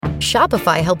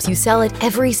Shopify helps you sell at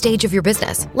every stage of your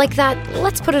business. Like that,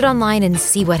 let's put it online and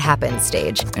see what happens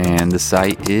stage. And the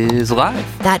site is live.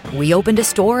 That we opened a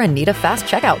store and need a fast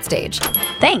checkout stage.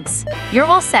 Thanks. You're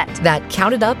all set. That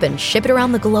count it up and ship it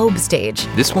around the globe stage.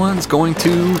 This one's going to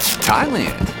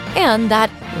Thailand. And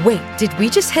that, wait, did we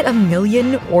just hit 1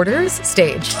 million orders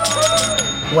stage?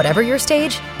 Whatever your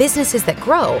stage, businesses that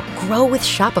grow with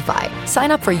Shopify.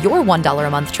 Sign up for your $1 a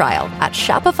month trial at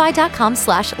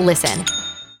shopify.com/listen.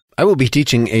 I will be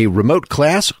teaching a remote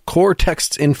class, Core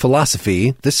Texts in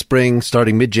Philosophy, this spring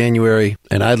starting mid-January,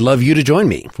 and I'd love you to join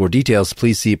me. For details,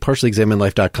 please see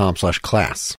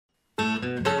partiallyexaminedlife.com/class.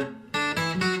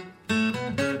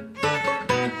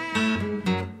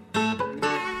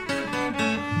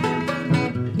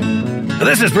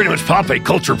 This is Pretty Much Pop, a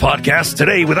culture podcast.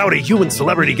 Today, without a human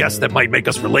celebrity guest that might make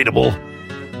us relatable.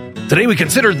 Today, we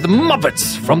consider the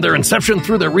Muppets, from their inception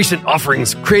through their recent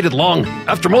offerings, created long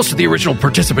after most of the original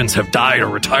participants have died or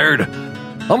retired.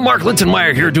 I'm Mark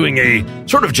Lintonmeyer here doing a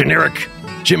sort of generic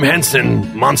Jim Henson,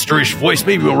 monsterish voice,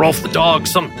 maybe a Rolf the Dog,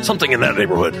 something in that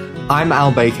neighborhood. I'm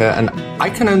Al Baker, and I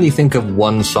can only think of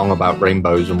one song about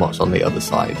rainbows and what's on the other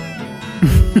side.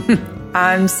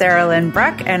 I'm Sarah Lynn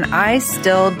Bruck, and I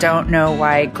still don't know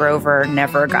why Grover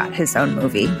never got his own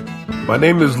movie. My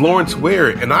name is Lawrence Ware,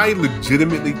 and I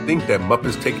legitimately think that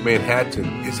Muppets Take Manhattan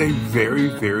is a very,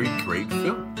 very great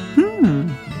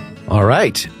film. All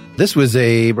right. This was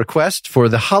a request for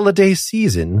the holiday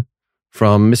season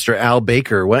from Mr. Al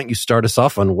Baker. Why don't you start us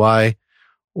off on why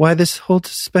this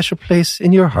holds a special place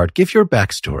in your heart? Give your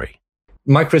backstory.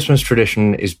 My Christmas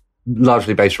tradition is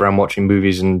largely based around watching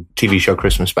movies and TV show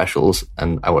Christmas specials,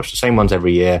 and I watch the same ones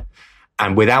every year.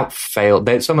 And without fail,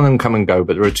 some of them come and go,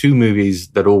 but there are two movies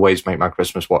that always make my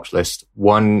Christmas watch list.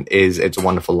 One is It's a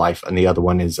Wonderful Life, and the other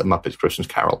one is A Muppet's Christmas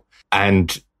Carol.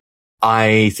 And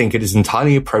I think it is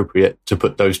entirely appropriate to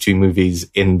put those two movies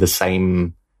in the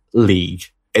same league.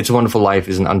 It's a Wonderful Life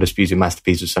is an undisputed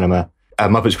masterpiece of cinema. A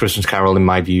Muppet's Christmas Carol, in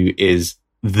my view, is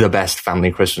the best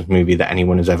family Christmas movie that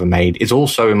anyone has ever made. It's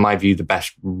also, in my view, the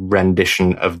best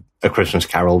rendition of A Christmas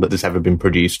Carol that has ever been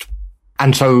produced.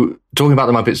 And so talking about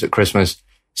the Muppets at Christmas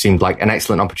seemed like an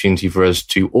excellent opportunity for us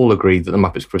to all agree that the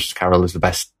Muppets Christmas Carol is the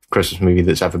best Christmas movie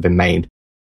that's ever been made.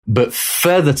 But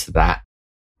further to that,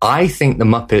 I think the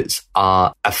Muppets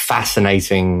are a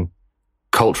fascinating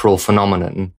cultural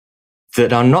phenomenon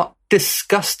that are not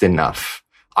discussed enough.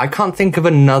 I can't think of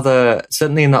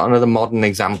certainly not another modern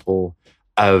example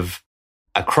of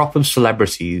a crop of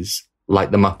celebrities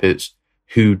like the Muppets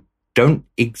who don't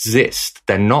exist.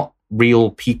 They're not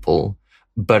real people,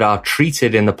 but are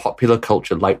treated in the popular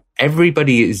culture like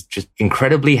everybody is just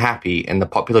incredibly happy in the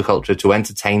popular culture to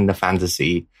entertain the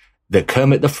fantasy that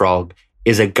Kermit the Frog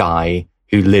is a guy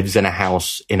who lives in a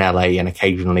house in LA and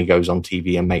occasionally goes on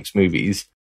TV and makes movies.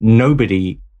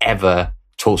 Nobody ever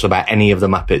talks about any of the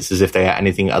Muppets as if they are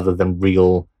anything other than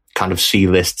real kind of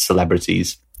C-list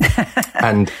celebrities.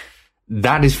 And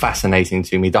that is fascinating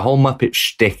to me. The whole Muppet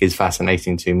shtick is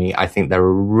fascinating to me. I think they're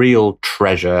a real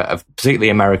treasure of particularly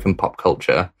American pop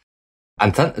culture,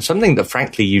 and something that,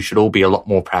 frankly, you should all be a lot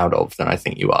more proud of than I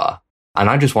think you are. And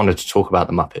I just wanted to talk about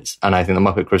the Muppets, and I think the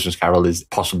Muppet Christmas Carol is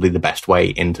possibly the best way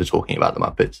into talking about the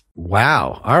Muppets.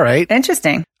 Wow. All right.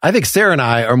 Interesting. I think Sarah and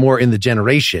I are more in the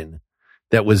generation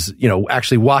that was,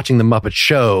 actually watching the Muppet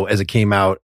Show as it came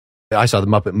out. I saw the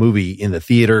Muppet movie in the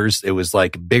theaters. It was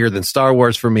like bigger than Star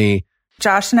Wars for me.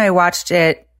 Josh and I watched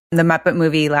the Muppet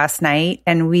movie last night,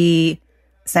 and we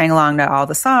sang along to all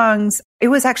the songs. It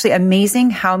was actually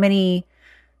amazing how many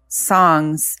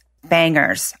songs,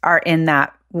 bangers, are in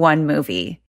that one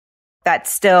movie that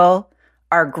still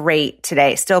are great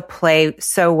today, still play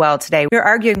so well today. We were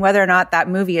arguing whether or not that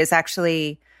movie is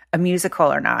actually a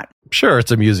musical or not. Sure,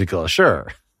 it's a musical. Sure,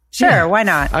 yeah. Why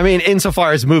not? I mean,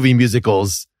 insofar as movie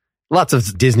musicals, lots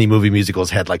of Disney movie musicals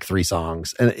had like 3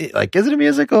 songs. And is it a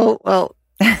musical? Well,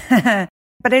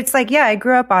 but it's like, yeah, I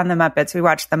grew up on the Muppets. We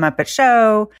watched the Muppet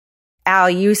Show. Al,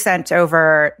 you sent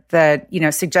over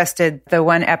suggested the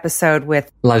one episode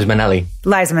with Liza Minnelli.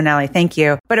 Liza Minnelli, thank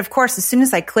you. But of course, as soon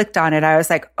as I clicked on it, I was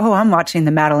like, oh, I'm watching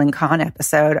the Madeline Kahn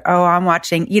episode. Oh, I'm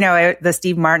watching, the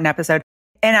Steve Martin episode.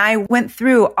 And I went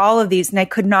through all of these, and I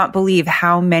could not believe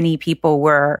how many people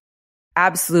were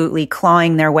absolutely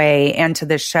clawing their way into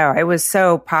this show. It was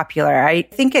so popular. I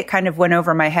think it kind of went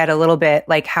over my head a little bit,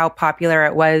 like how popular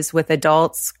it was with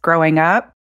adults growing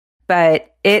up.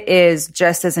 But it is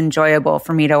just as enjoyable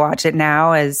for me to watch it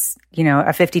now as, a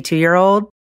 52-year-old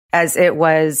as it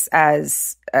was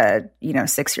as a,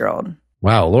 6-year-old.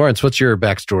 Wow. Lawrence, what's your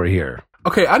backstory here?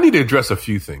 Okay, I need to address a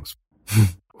few things.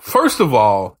 First of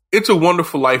all, It's a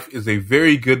Wonderful Life is a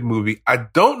very good movie. I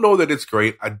don't know that it's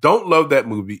great. I don't love that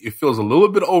movie. It feels a little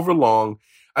bit overlong.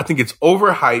 I think it's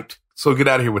overhyped. So get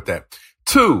out of here with that.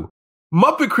 2,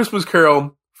 Muppet Christmas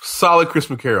Carol, solid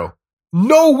Christmas Carol.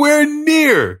 Nowhere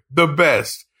near the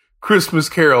best Christmas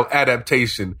Carol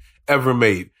adaptation ever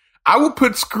made. I would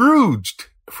put Scrooged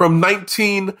from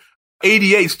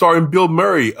 1988 starring Bill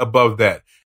Murray above that.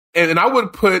 And I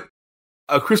would put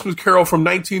A Christmas Carol from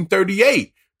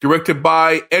 1938 directed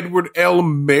by Edward L.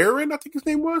 Marin, I think his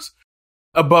name was,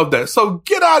 above that. So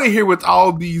get out of here with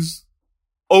all these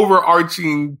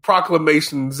overarching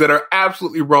proclamations that are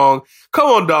absolutely wrong. Come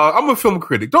on, dog. I'm a film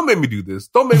critic. Don't make me do this.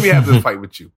 Don't make me have this fight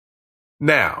with you.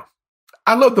 Now,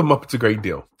 I love the Muppets a great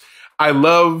deal. I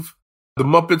love the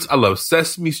Muppets. I love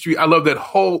Sesame Street. I love that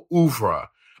whole oeuvre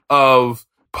of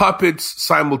puppets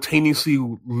simultaneously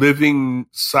living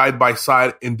side by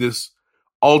side in this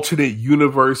alternate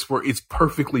universe where it's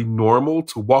perfectly normal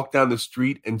to walk down the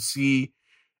street and see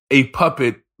a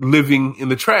puppet living in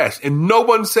the trash. And no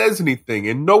one says anything,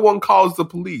 and no one calls the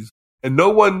police, and no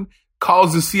one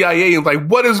calls the CIA and like,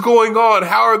 what is going on?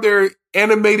 How are there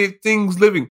animated things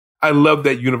living? I love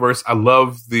that universe. I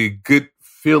love the good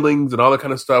feelings and all that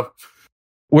kind of stuff.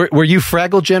 Were you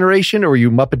Fraggle generation, or were you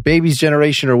Muppet Babies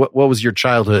generation, or what was your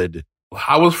childhood?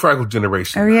 I was Fraggle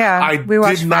generation. Oh, yeah. I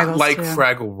did not like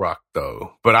Fraggle Rock,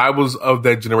 though, but I was of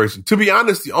that generation. To be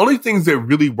honest, the only things that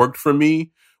really worked for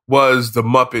me was the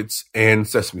Muppets and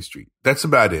Sesame Street. That's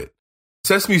about it.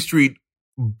 Sesame Street,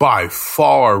 by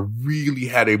far, really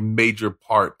had a major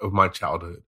part of my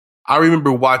childhood. I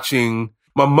remember watching...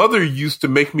 My mother used to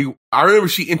make me, I remember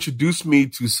she introduced me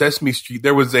to Sesame Street.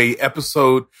 There was a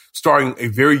episode starring a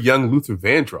very young Luther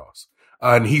Vandross,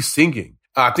 and he's singing.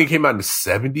 I think it came out in the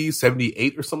 70s,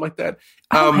 78 or something like that.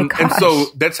 And so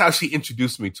that's how she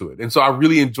introduced me to it. And so I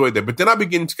really enjoyed that. But then I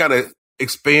began to kind of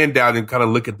expand out and kind of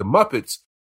look at the Muppets.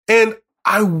 And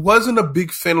I wasn't a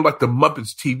big fan of like the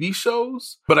Muppets TV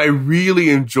shows, but I really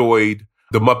enjoyed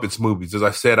the Muppets movies. As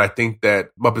I said, I think that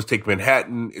Muppets Take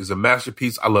Manhattan is a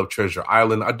masterpiece. I love Treasure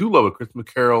Island. I do love A Christmas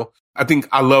Carol. I think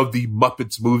I love the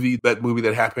Muppets movie, that movie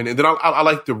that happened. And then I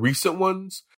like the recent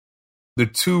ones. The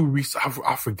two recent,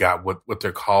 I forgot what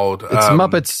they're called. It's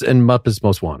Muppets and Muppets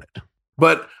Most Wanted.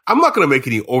 But I'm not going to make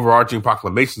any overarching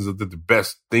proclamations of the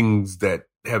best things that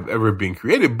have ever been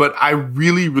created. But I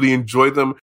really, really enjoy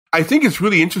them. I think it's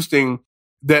really interesting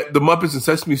that the Muppets and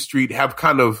Sesame Street have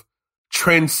kind of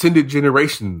transcended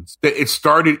generations. That it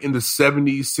started in the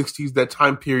 70s, 60s, that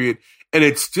time period, and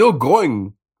it's still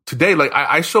going today. Like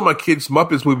I show my kids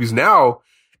Muppets movies now,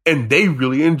 and they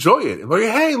really enjoy it. And like,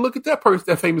 hey, look at that person,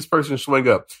 that famous person showing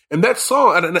up, and that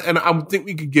song. And I think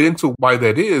we could get into why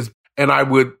that is. And I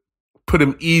would put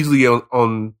him easily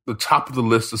on the top of the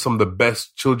list of some of the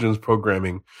best children's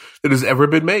programming that has ever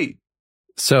been made.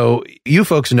 So you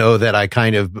folks know that I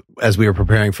kind of, as we were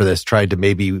preparing for this, tried to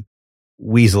maybe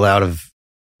weasel out of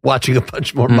watching a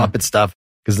bunch more Muppet stuff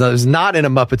because I was not in a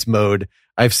Muppets mode.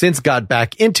 I've since got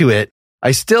back into it.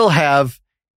 I still have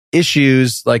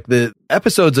issues like the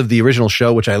episodes of the original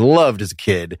show, which I loved as a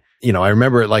kid. You know, I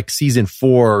remember like season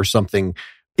 4 or something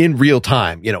in real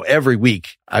time. You know, every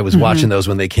week I was watching those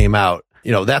when they came out.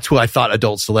 You know, that's who I thought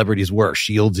adult celebrities were,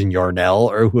 Shields and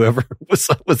Yarnell or whoever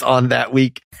was on that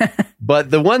week. But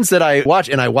the ones that I watched,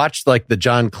 and I watched like the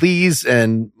John Cleese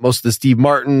and most of the Steve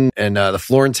Martin and the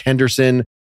Florence Henderson.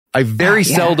 I very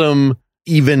seldom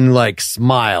even like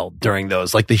smiled during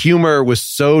those. Like the humor was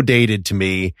so dated to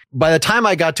me. By the time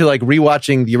I got to like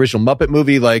rewatching the original Muppet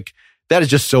movie, like that is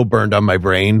just so burned on my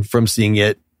brain from seeing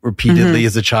it repeatedly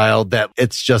as a child that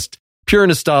it's just pure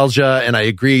nostalgia. And I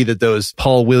agree that those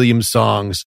Paul Williams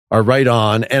songs are right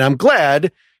on. And I'm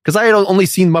glad because I had only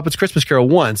seen Muppets Christmas Carol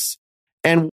once.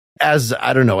 And as,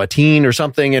 I don't know, a teen or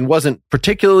something and wasn't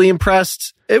particularly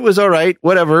impressed. It was all right,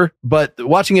 whatever. But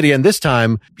watching it again this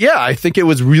time, yeah, I think it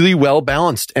was really well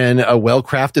balanced and a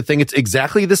well-crafted thing. It's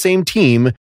exactly the same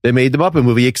team that made the Muppet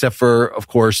movie, except for, of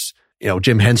course, you know,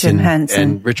 Jim Henson.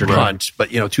 And Richard Hunt,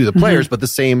 but, you know, two of the players, but the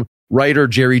same writer,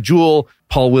 Jerry Jewell,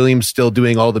 Paul Williams still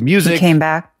doing all the music. He came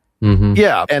back.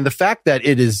 Yeah. And the fact that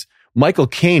it is Michael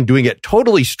Caine doing it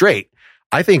totally straight,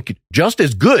 I think just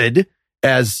as good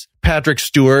as Patrick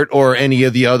Stewart or any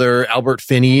of the other, Albert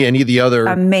Finney, any of the other.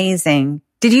 Amazing.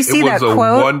 Did you see that quote? It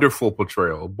was a wonderful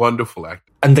portrayal, wonderful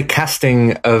acting. And the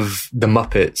casting of the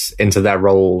Muppets into their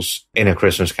roles in A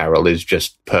Christmas Carol is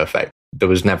just perfect. There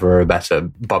was never a better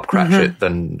Bob Cratchit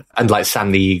than, and like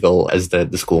Sam the Eagle as the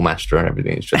schoolmaster and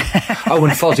everything. It's just, oh,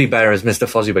 and Fozzie Bear as Mr.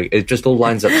 Fozzie Bear. It just all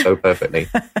lines up so perfectly.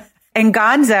 And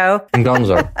Gonzo.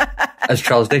 As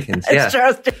Charles Dickens. As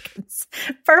Charles Dickens.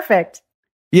 Perfect.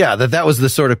 Yeah, that was the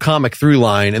sort of comic through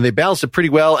line, and they balanced it pretty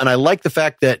well. And I like the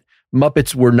fact that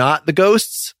Muppets were not the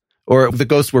ghosts, or the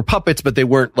ghosts were puppets, but they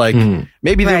weren't like,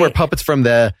 maybe they were puppets from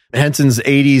the Henson's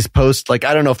 80s post. Like,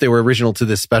 I don't know if they were original to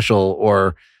this special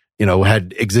or,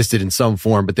 had existed in some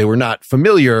form, but they were not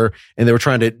familiar, and they were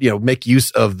trying to, make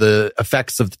use of the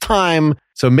effects of the time.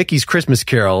 So Mickey's Christmas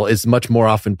Carol is much more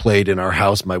often played in our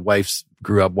house. My wife's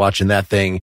grew up watching that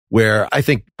thing, where I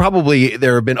think probably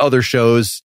there have been other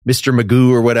shows, Mr.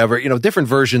 Magoo or whatever, different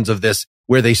versions of this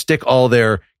where they stick all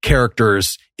their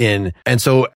characters in. And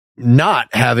so not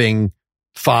having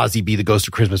Fozzie be the ghost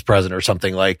of Christmas present or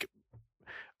something like,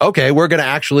 okay, we're going to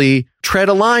actually tread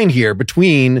a line here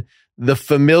between the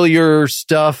familiar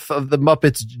stuff of the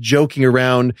Muppets joking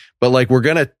around, but like we're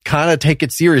going to kind of take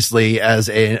it seriously as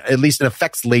at least an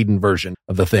effects laden version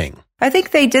of the thing. I think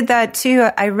they did that too.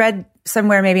 I read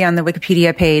somewhere maybe on the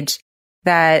Wikipedia page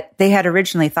that they had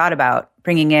originally thought about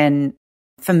bringing in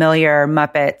familiar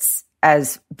Muppets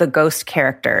as the ghost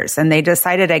characters, and they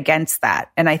decided against that.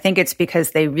 And I think it's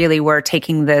because they really were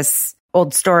taking this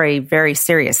old story very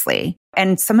seriously.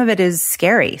 And some of it is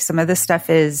scary. Some of this stuff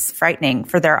is frightening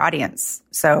for their audience.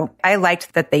 So I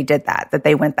liked that they did that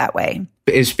they went that way.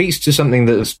 It speaks to something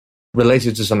that's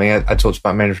related to something I talked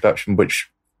about in my introduction,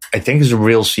 which I think is a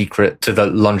real secret to the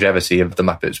longevity of the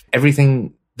Muppets.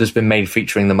 Everything that's been made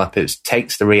featuring the Muppets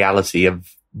takes the reality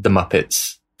of the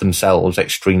Muppets themselves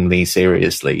extremely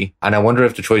seriously. And I wonder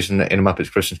if the choice in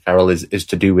Muppets Christmas Carol is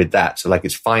to do with that. So like,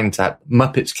 it's fine to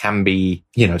Muppets can be,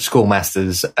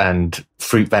 schoolmasters and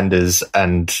fruit vendors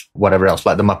and whatever else,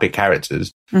 like the Muppet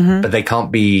characters, but they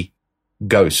can't be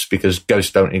ghosts because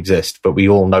ghosts don't exist. But we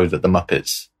all know that the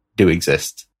Muppets do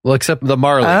exist. Well, except the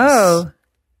Marleys. Oh,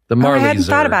 the Marleys. I hadn't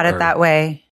thought about it that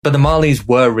way. But the Marleys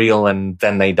were real and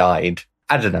then they died.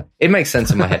 I don't know. It makes sense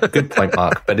in my head. Good point,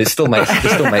 Mark. But it still makes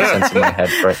sense in my head.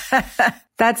 Right?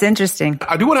 That's interesting.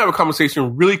 I do want to have a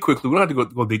conversation really quickly. We don't have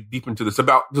to go deep into this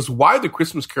about just why the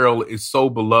Christmas Carol is so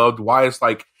beloved, why it's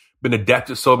like been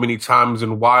adapted so many times,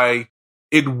 and why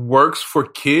it works for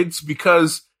kids,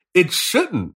 because it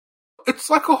shouldn't. It's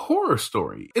like a horror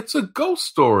story. It's a ghost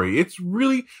story. It's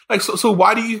really like, so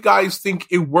why do you guys think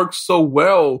it works so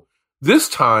well this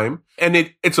time,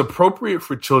 and it's appropriate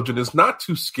for children? It's not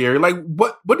too scary. Like,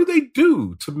 what do they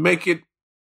do to make it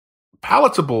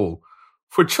palatable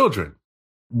for children?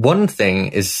 One thing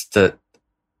is that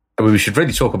we should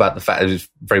really talk about the fact that it's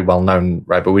very well known,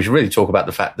 right? But we should really talk about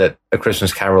the fact that A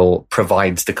Christmas Carol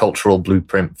provides the cultural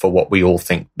blueprint for what we all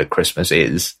think that Christmas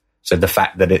is. So the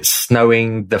fact that it's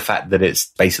snowing, the fact that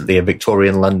it's basically a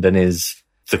Victorian London is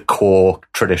the core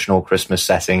traditional Christmas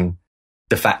setting.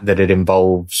 The fact that it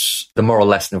involves the moral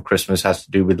lesson of Christmas has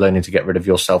to do with learning to get rid of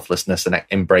your selflessness and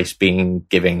embrace being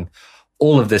giving.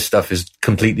 All of this stuff is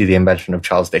completely the invention of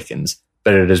Charles Dickens,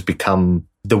 but it has become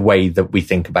the way that we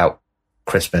think about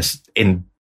Christmas in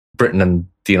Britain and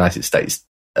the United States,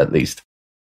 at least.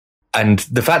 And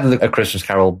the fact that A Christmas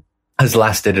Carol has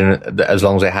lasted as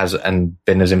long as it has and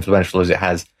been as influential as it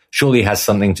has surely has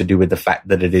something to do with the fact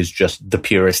that it is just the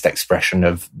purest expression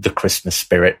of the Christmas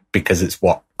spirit, because it's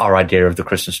what our idea of the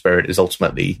Christmas spirit is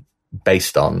ultimately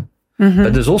based on. Mm-hmm.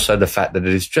 But there's also the fact that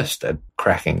it is just a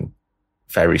cracking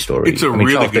fairy story. It's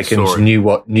really Charles good Dickens story. knew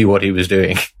what he was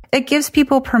doing. It gives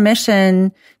people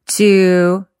permission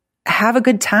to have a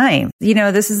good time.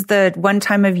 This is the one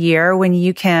time of year when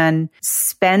you can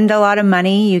spend a lot of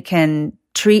money, you can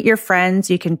treat your friends,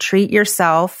 you can treat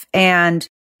yourself, and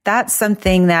that's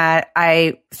something that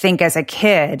I think as a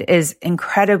kid is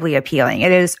incredibly appealing.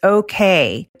 It is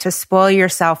okay to spoil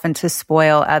yourself and to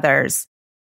spoil others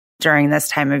during this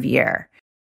time of year.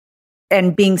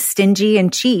 And being stingy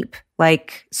and cheap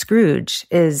like Scrooge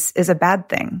is a bad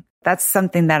thing. That's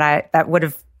something that would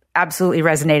have absolutely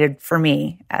resonated for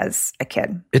me as a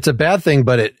kid. It's a bad thing,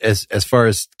 but as far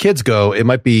as kids go, it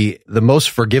might be the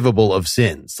most forgivable of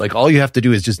sins. Like, all you have to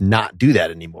do is just not do that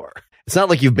anymore. It's not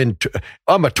like you've been,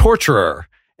 I'm a torturer,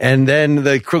 and then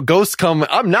the ghosts come,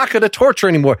 I'm not going to torture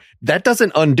anymore. That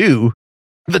doesn't undo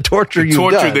the torture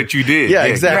you've done. That you did. Yeah,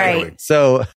 exactly. Right.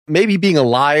 So maybe being a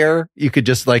liar, you could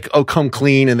just like, come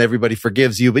clean and everybody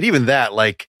forgives you. But even that,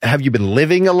 like, have you been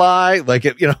living a lie? Like,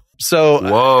 so.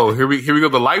 Whoa, here we go.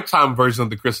 The Lifetime version of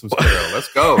the Christmas Carol.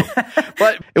 Let's go.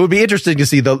 But it would be interesting to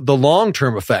see the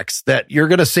long-term effects that you're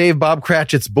going to save Bob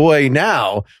Cratchit's boy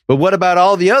now. But what about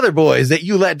all the other boys that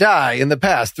you let die in the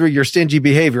past through your stingy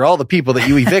behavior? All the people that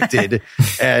you evicted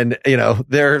and,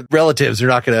 their relatives are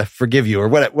not going to forgive you or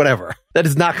whatever. That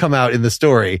does not come out in the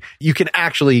story. You can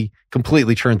actually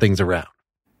completely turn things around.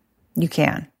 You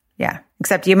can. Yeah.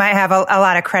 Except you might have a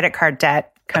lot of credit card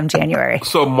debt come January.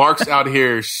 So Mark's out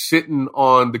here shitting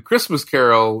on the Christmas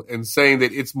Carol and saying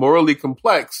that it's morally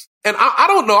complex. And I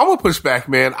don't know. I'm going to push back,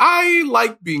 man. I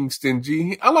like being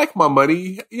stingy. I like my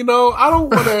money. You know, I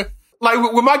don't want to,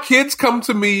 like, when my kids come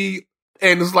to me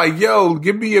and it's like, yo,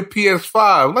 give me a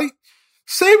PS5. Like,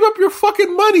 save up your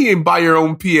fucking money and buy your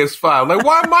own PS5. Like,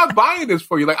 why am I buying this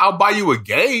for you? Like, I'll buy you a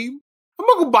game. I'm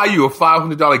not going to buy you a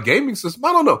 $500 gaming system.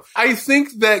 I don't know. I think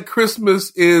that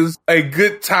Christmas is a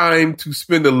good time to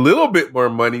spend a little bit more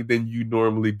money than you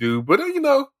normally do, but, you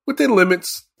know, within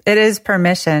limits. It is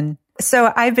permission.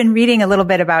 So I've been reading a little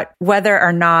bit about whether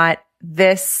or not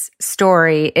this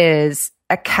story is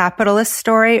a capitalist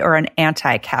story or an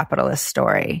anti-capitalist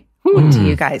story. What do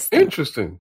you guys think?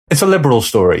 Interesting. It's a liberal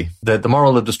story. The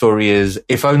moral of the story is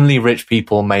if only rich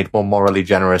people made more morally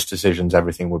generous decisions,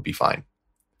 everything would be fine.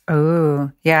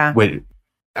 Oh, yeah.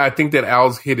 I think that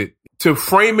Al's hit it. To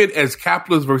frame it as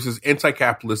capitalist versus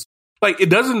anti-capitalist, like,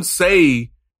 it doesn't say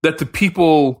that the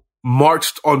people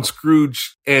marched on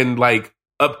Scrooge and, like,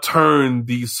 upturn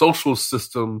the social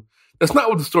system. That's not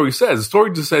what the story says. The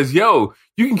story just says, yo,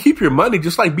 you can keep your money,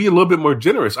 just like be a little bit more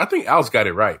generous. I think Al's got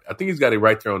it right. I think he's got it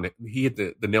right there he hit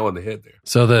the nail on the head there.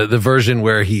 So the version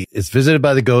where he is visited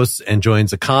by the ghosts and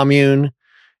joins a commune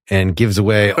and gives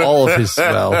away all of his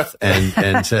wealth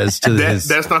and says to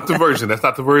that's not the version. That's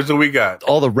not the version we got.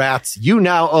 All the rats, you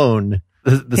now own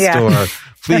the store.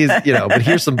 Please, you know, but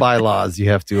here's some bylaws you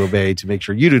have to obey to make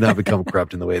sure you do not become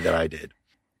corrupt in the way that I did.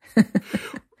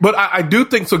 But I do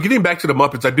think, so getting back to the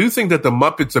Muppets, I do think that the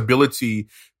Muppets' ability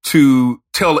to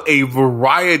tell a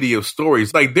variety of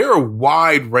stories, like there are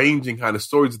wide ranging kind of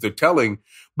stories that they're telling,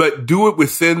 but do it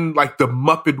within like the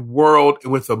Muppet world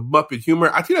and with a Muppet humor.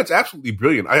 I think that's absolutely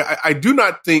brilliant. I do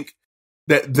not think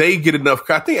that they get enough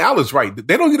credit. I think Al is right.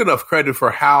 They don't get enough credit for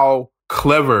how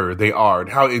clever they are and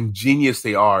how ingenious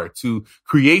they are to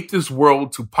create this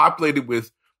world, to populate it with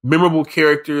memorable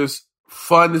characters.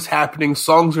 Fun is happening,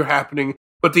 songs are happening,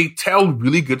 but they tell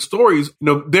really good stories. You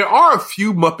know, there are a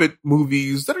few Muppet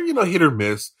movies that are, you know, hit or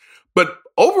miss, but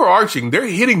overarching, they're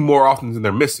hitting more often than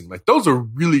they're missing. Like those are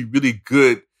really, really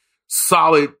good,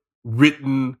 solid,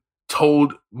 written,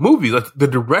 told movies. Like the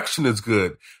direction is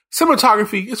good.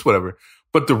 Cinematography, it's whatever.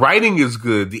 But the writing is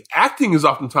good. The acting is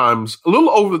oftentimes a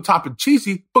little over the top and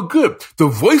cheesy, but good. The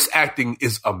voice acting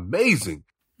is amazing.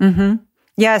 Mm-hmm.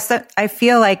 Yes, I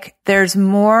feel like there's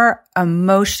more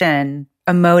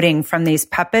emoting from these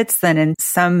puppets than in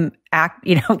some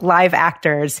live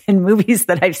actors in movies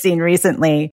that I've seen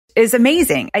recently is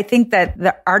amazing. I think that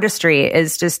the artistry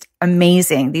is just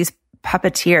amazing. These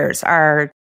puppeteers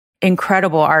are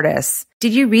incredible artists.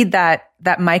 Did you read that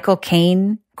Michael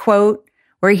Caine quote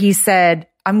where he said,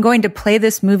 "I'm going to play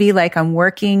this movie like I'm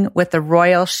working with the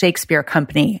Royal Shakespeare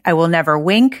Company. I will never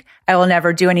wink. I will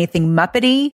never do anything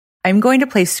Muppety. I'm going to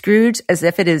play Scrooge as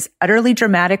if it is utterly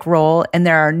dramatic role and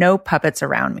there are no puppets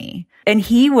around me." And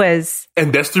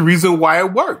and that's the reason why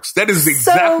it works. That is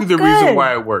exactly the reason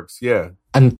why it works. Yeah.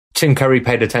 And Tim Curry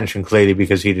paid attention clearly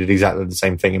because he did exactly the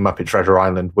same thing in Muppet Treasure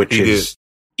Island, which is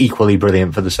equally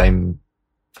brilliant for the same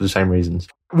reasons.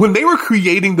 When they were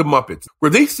creating the Muppets, were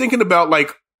they thinking about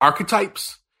like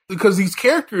archetypes? Because these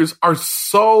characters are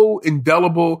so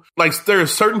indelible. Like there are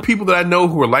certain people that I know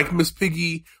who are like Miss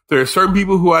Piggy. There are certain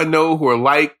people who I know who are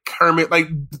like Kermit. Like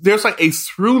there's like a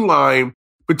through line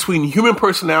between human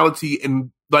personality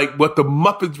and like what the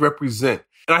Muppets represent.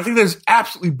 And I think that's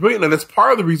absolutely brilliant. And that's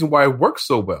part of the reason why it works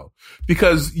so well.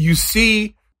 Because you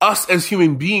see us as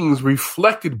human beings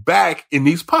reflected back in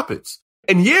these puppets.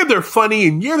 And yeah, they're funny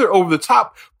and yeah, they're over the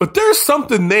top, but there's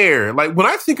something there. Like when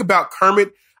I think about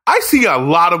Kermit, I see a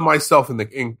lot of myself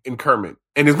in Kermit.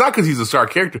 And it's not because he's a star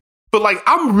character, but like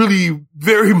I'm really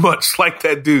very much like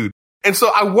that dude. And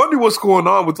so I wonder what's going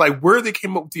on with like where they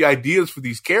came up with the ideas for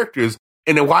these characters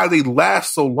and then why they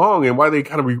last so long and why they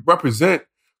kind of represent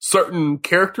certain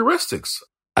characteristics.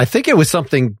 I think it was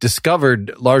something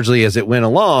discovered largely as it went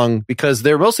along because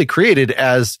they're mostly created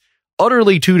as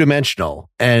utterly two-dimensional.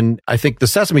 And I think the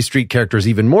Sesame Street characters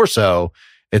even more so.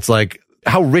 It's like,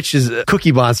 how rich is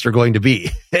Cookie Monster going to be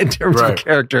in terms of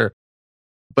character?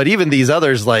 But even these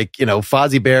others, like, you know,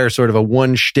 Fozzie Bear, sort of a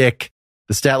one shtick,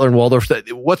 the Statler and Waldorf.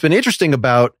 What's been interesting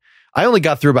about, I only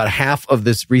got through about half of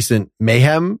this recent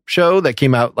Mayhem show that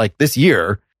came out like this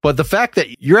year. But the fact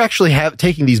that you're actually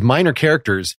taking these minor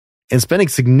characters and spending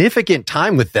significant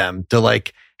time with them to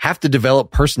like have to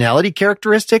develop personality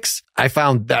characteristics, I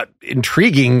found that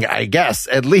intriguing, I guess,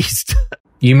 at least.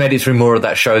 You made it through more of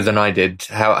that show than I did.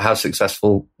 How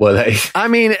successful were they? I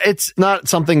mean, it's not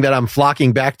something that I'm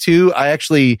flocking back to. I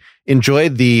actually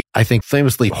enjoyed the, I think,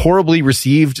 famously horribly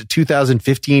received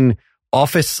 2015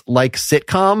 Office-like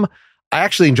sitcom. I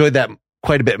actually enjoyed that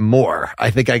quite a bit more.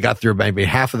 I think I got through maybe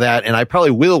half of that, and I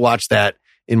probably will watch that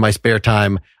in my spare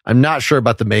time. I'm not sure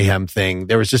about the Mayhem thing.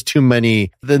 There was just too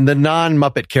many, the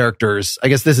non-Muppet characters. I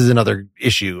guess this is another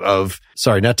issue of,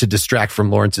 sorry, not to distract from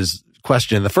Lawrence's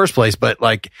question in the first place, but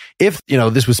like, if,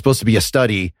 this was supposed to be a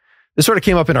study, this sort of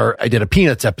came up I did a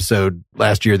Peanuts episode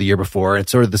last year, the year before.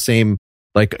 It's sort of the same,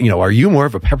 like, are you more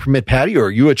of a Peppermint Patty, or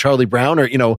are you a Charlie Brown?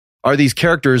 Or, are these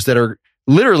characters that are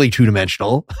literally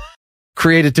two-dimensional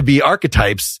created to be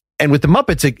archetypes? And with the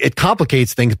Muppets, it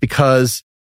complicates things because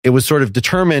it was sort of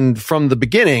determined from the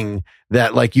beginning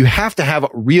that, like, you have to have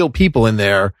real people in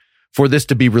there for this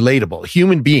to be relatable.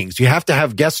 Human beings. You have to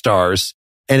have guest stars.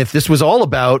 And if this was all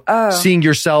about seeing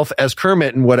yourself as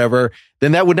Kermit and whatever,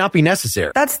 then that would not be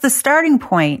necessary. That's the starting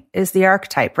point, is the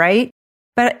archetype, right?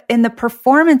 But in the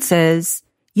performances,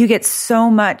 you get so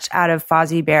much out of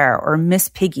Fozzie Bear or Miss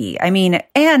Piggy. I mean,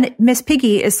 and Miss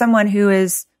Piggy is someone who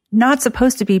is not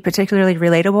supposed to be particularly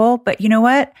relatable, but you know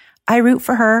what? I root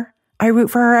for her. I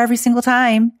root for her every single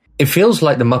time. It feels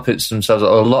like the Muppets themselves,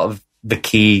 or a lot of the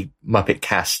key Muppet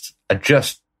cast, are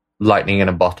just lightning in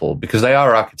a bottle because they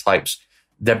are archetypes.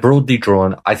 They're broadly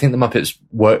drawn. I think the Muppets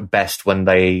work best when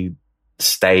they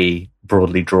stay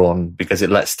broadly drawn because it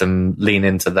lets them lean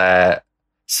into their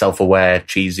self-aware,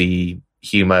 cheesy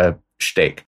humor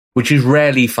shtick, which is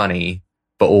rarely funny,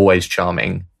 but always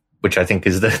charming, which I think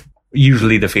is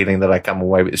usually the feeling that I come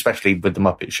away with, especially with the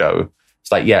Muppet Show.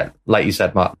 It's like, yeah, like you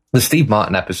said, Mark, the Steve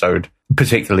Martin episode,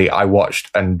 particularly, I watched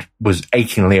and was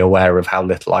achingly aware of how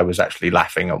little I was actually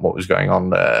laughing at what was going on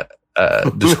there.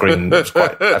 The screen was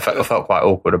I felt quite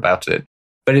awkward about it.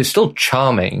 But it's still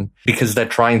charming because they're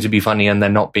trying to be funny and they're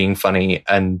not being funny,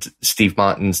 and Steve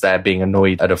Martin's there being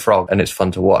annoyed at a frog, and it's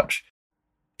fun to watch.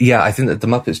 Yeah, I think that the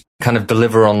Muppets kind of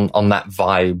deliver on that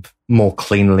vibe more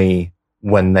cleanly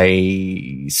when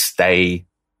they stay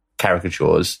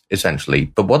caricatures, essentially.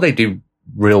 But what they do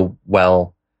real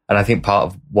well, and I think part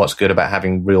of what's good about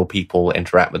having real people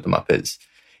interact with the Muppets,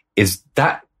 is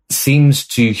that seems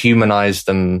to humanize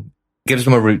them, gives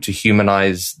them a route to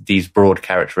humanize these broad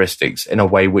characteristics in a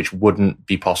way which wouldn't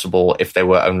be possible if they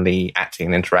were only acting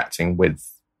and interacting with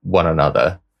one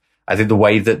another. I think the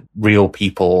way that real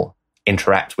people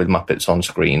interact with Muppets on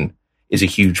screen is a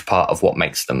huge part of what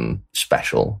makes them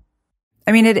special.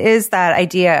 I mean, it is that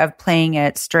idea of playing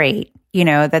it straight,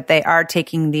 that they are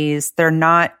taking these, they're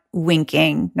not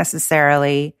winking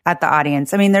necessarily at the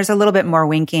audience. I mean, there's a little bit more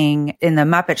winking in the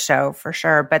Muppet Show for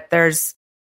sure, but there's,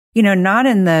 not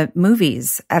in the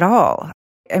movies at all.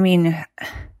 I mean,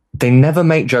 they never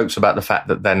make jokes about the fact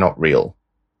that they're not real.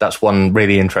 That's one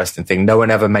really interesting thing. No one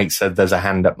ever makes there's a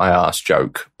hand up my arse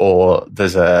joke, or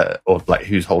or like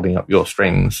who's holding up your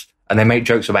strings. And they make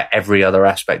jokes about every other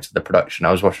aspect of the production.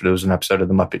 I was watching, there was an episode of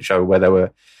The Muppet Show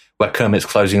where Kermit's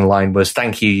closing line was,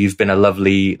 "Thank you, you've been a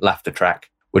lovely laughter track,"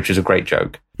 which is a great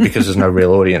joke because there's no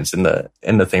real audience in the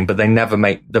thing. But they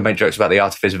make jokes about the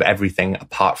artifice of everything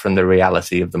apart from the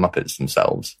reality of the Muppets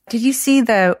themselves. Did you see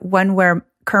the one where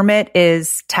Kermit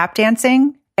is tap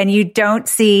dancing? And you don't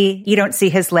see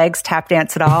his legs tap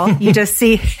dance at all. You just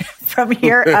see from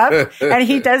here up, and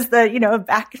he does the,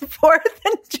 back and forth,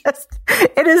 and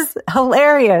it is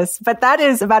hilarious. But that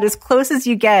is about as close as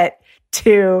you get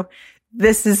to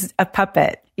this is a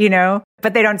puppet,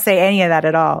 but they don't say any of that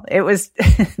at all. That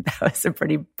was a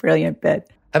pretty brilliant bit.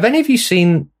 Have any of you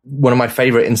seen one of my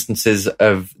favorite instances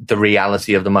of the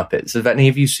reality of the Muppets? Have any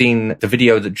of you seen the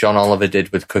video that John Oliver did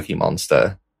with Cookie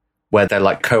Monster, where they're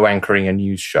like co-anchoring a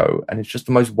news show? And it's just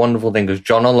the most wonderful thing because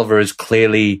John Oliver is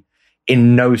clearly,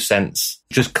 in no sense,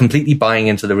 just completely buying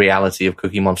into the reality of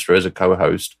Cookie Monster as a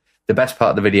co-host. The best part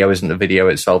of the video isn't the video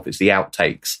itself, it's the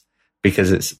outtakes, because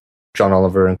it's John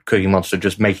Oliver and Cookie Monster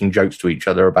just making jokes to each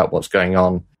other about what's going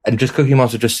on. And just Cookie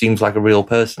Monster just seems like a real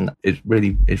person. It's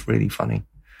really funny.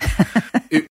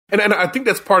 And I think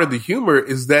that's part of the humor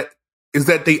is that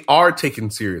they are taken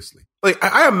seriously. Like,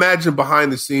 I imagine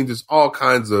behind the scenes, there's all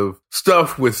kinds of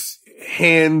stuff with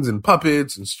hands and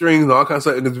puppets and strings and all kinds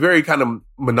of stuff. And it's very kind of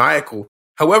maniacal.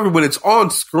 However, when it's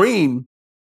on screen,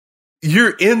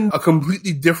 you're in a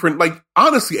completely different, like,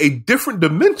 honestly, a different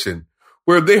dimension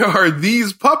where there are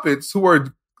these puppets who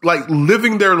are like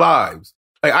living their lives.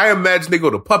 Like, I imagine they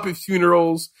go to puppet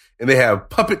funerals and they have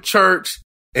puppet church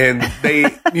and they,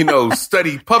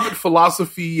 study puppet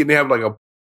philosophy and they have like a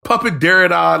puppet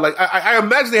Derrida. Like, I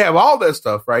imagine they have all that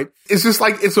stuff, right? It's just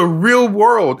like, it's a real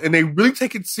world and they really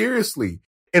take it seriously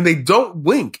and they don't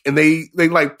wink and they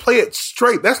like play it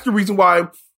straight. That's the reason why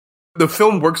the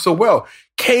film works so well.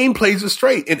 Kane plays it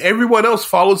straight and everyone else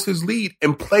follows his lead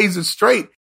and plays it straight.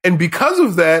 And because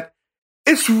of that,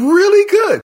 it's really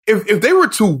good. if they were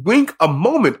to wink a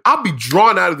moment, I'd be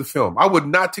drawn out of the film. I would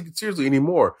not take it seriously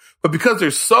anymore. But because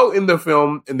they're so in the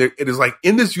film and it is like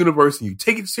in this universe and you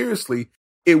take it seriously,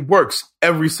 it works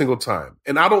every single time.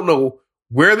 And I don't know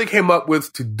where they came up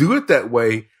with to do it that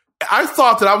way. I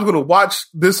thought that I was going to watch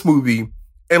this movie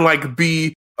and like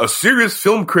be a serious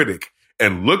film critic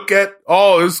and look at,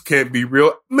 oh, this can't be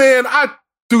real. Man, I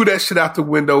threw that shit out the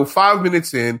window 5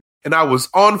 minutes in and I was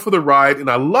on for the ride and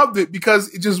I loved it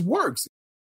because it just works.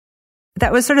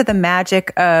 That was sort of the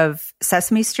magic of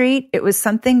Sesame Street. It was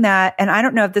something that, and I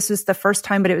don't know if this was the first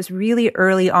time, but it was really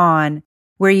early on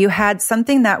where you had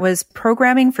something that was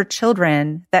programming for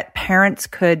children that parents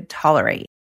could tolerate,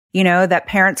 you know, that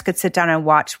parents could sit down and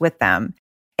watch with them.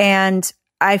 And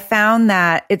I found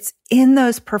that it's in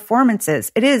those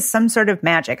performances. It is some sort of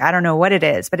magic. I don't know what it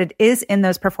is, but it is in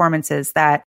those performances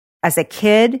that as a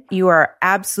kid, you are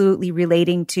absolutely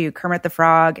relating to Kermit the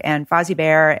Frog and Fozzie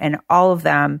Bear and all of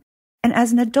them. And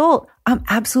as an adult, I'm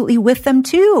absolutely with them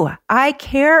too. I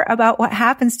care about what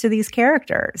happens to these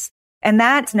characters. And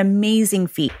that's an amazing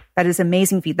feat. That is an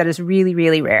amazing feat. That is really,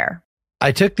 really rare.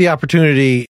 I took the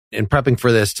opportunity in prepping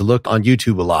for this to look on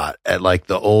YouTube a lot at like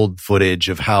the old footage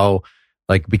of how,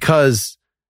 like, because,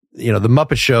 you know, the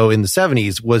Muppet Show in the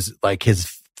 70s was like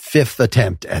his fifth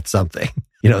attempt at something,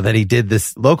 you know, that he did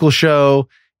this local show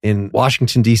in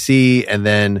Washington, D.C., and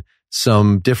then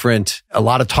a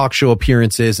lot of talk show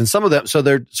appearances, and some of them. So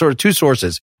they're sort of two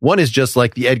sources. One is just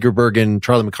like the Edgar Bergen,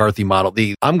 Charlie McCarthy model.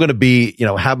 I'm going to be, you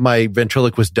know, have my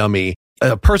ventriloquist dummy,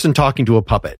 a person talking to a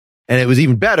puppet. And it was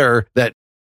even better that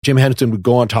Jim Henson would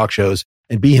go on talk shows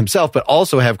and be himself, but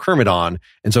also have Kermit on.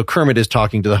 And so Kermit is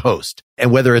talking to the host.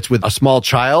 And whether it's with a small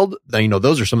child, you know,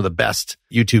 those are some of the best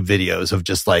YouTube videos of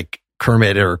just like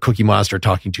Kermit or Cookie Monster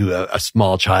talking to a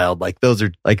small child. Like those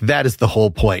are like, that is the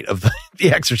whole point of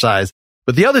the exercise.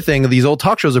 But the other thing of these old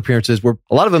talk shows appearances were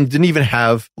a lot of them didn't even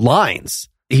have lines.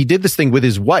 He did this thing with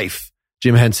his wife,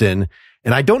 Jim Henson.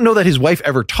 And I don't know that his wife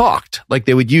ever talked. Like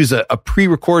they would use a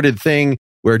pre-recorded thing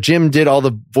where Jim did all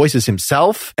the voices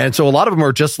himself. And so a lot of them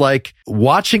are just like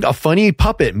watching a funny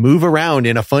puppet move around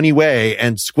in a funny way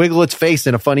and squiggle its face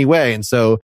in a funny way. And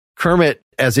so Kermit,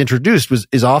 as introduced,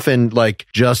 is often like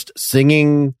just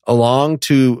singing along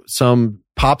to some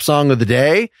pop song of the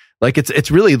day. Like it's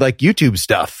really like YouTube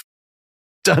stuff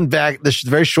done back, this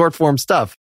very short form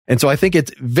stuff. And so I think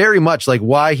it's very much like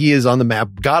why he is on the map,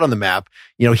 got on the map.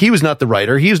 You know, he was not the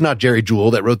writer. He was not Jerry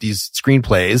Jewell that wrote these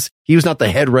screenplays. He was not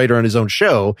the head writer on his own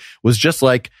show. Was just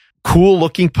like cool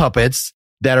looking puppets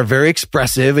that are very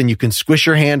expressive and you can squish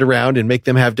your hand around and make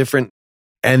them have different,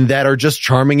 and that are just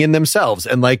charming in themselves.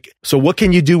 And like, so what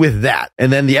can you do with that?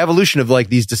 And then the evolution of like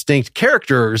these distinct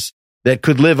characters that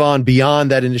could live on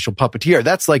beyond that initial puppeteer.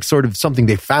 That's like sort of something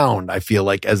they found, I feel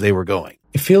like, as they were going.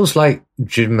 It feels like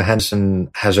Jim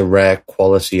Henson has a rare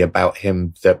quality about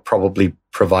him that probably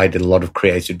provided a lot of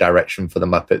creative direction for the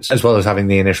Muppets, as well as having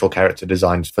the initial character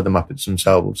designs for the Muppets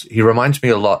themselves. He reminds me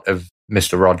a lot of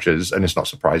Mr. Rogers, and it's not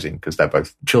surprising because they're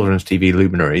both children's TV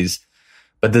luminaries.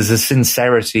 But there's a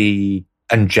sincerity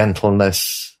and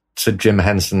gentleness to Jim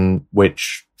Henson,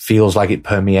 which feels like it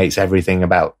permeates everything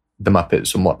about the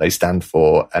Muppets and what they stand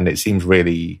for. And it seems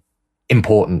really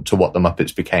important to what the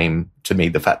Muppets became to me,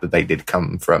 the fact that they did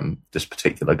come from this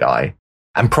particular guy.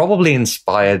 And probably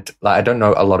inspired, like, I don't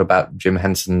know a lot about Jim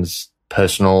Henson's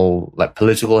personal, like,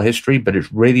 political history, but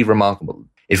it's really remarkable.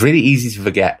 It's really easy to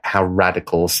forget how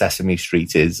radical Sesame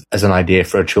Street is as an idea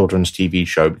for a children's TV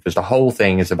show, because the whole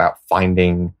thing is about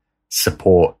finding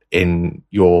support in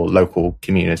your local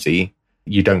community.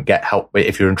 You don't get help.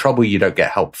 If you're in trouble, you don't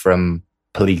get help from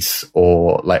police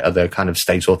or like other kind of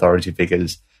state authority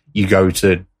figures. You go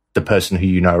to the person who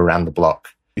you know around the block,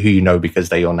 who you know because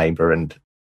they're your neighbor, and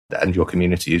your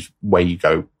community is where you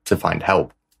go to find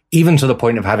help. Even to the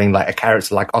point of having like a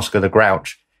character like Oscar the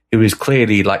Grouch, who is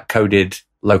clearly like coded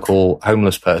local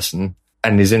homeless person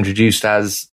and is introduced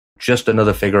as just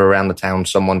another figure around the town,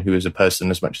 someone who is a person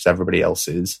as much as everybody else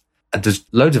is. And there's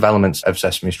loads of elements of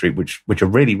Sesame Street which are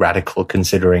really radical,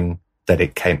 considering that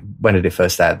it came, when did it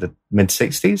first air? The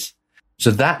mid-60s? So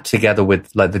that, together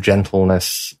with like the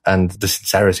gentleness and the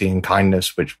sincerity and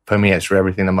kindness which permeates through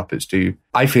everything the Muppets do,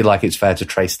 I feel like it's fair to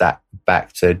trace that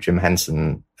back to Jim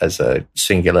Henson as a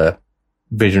singular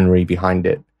visionary behind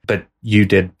it. But you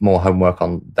did more homework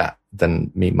on that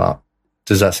than me, Mark.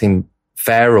 Does that seem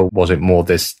fair, or was it more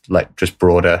this like just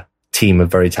broader team of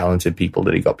very talented people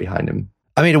that he got behind him?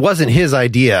 I mean, it wasn't his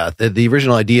idea. The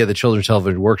original idea, the Children's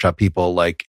Television Workshop people,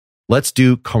 like, let's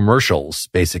do commercials,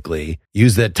 basically.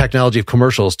 Use the technology of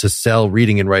commercials to sell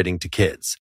reading and writing to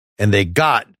kids. And they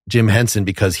got Jim Henson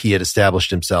because he had established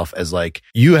himself as like,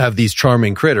 you have these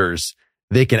charming critters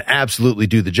they can absolutely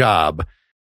do the job.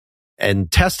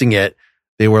 And testing it,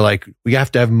 they were like, we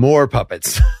have to have more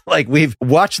puppets. Like, we've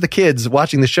watched the kids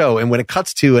watching the show, and when it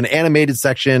cuts to an animated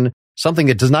section, something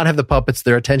that does not have the puppets,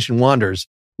 their attention wanders.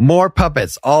 More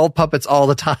puppets all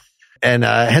the time. And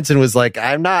Henson was like,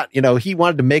 I'm not, he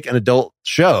wanted to make an adult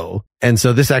show. And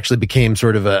so this actually became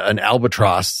sort of an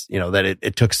albatross, that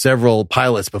it took several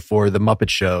pilots before the Muppet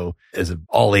Show as an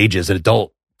all ages, an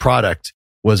adult product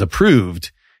was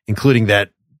approved, including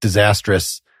that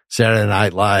disastrous Saturday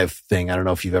Night Live thing. I don't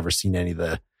know if you've ever seen any of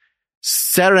the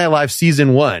Saturday Night Live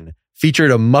season 1 featured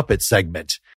a Muppet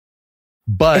segment.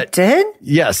 But it did?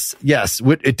 Yes.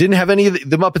 It didn't have any of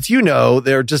the Muppets,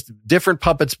 they're just different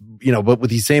puppets, but with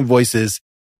these same voices.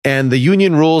 And the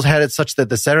union rules had it such that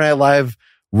the Saturday Night Live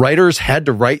writers had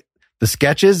to write the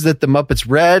sketches that the Muppets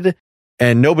read,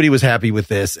 and nobody was happy with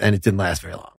this, and it didn't last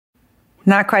very long.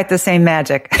 Not quite the same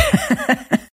magic.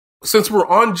 Since we're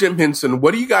on Jim Henson,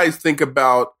 what do you guys think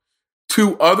about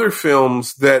 2 other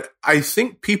films that I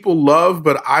think people love,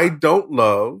 but I don't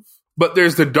love? But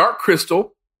there's The Dark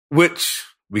Crystal, which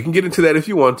we can get into that if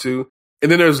you want to. And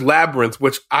then there's Labyrinth,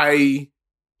 which anyway,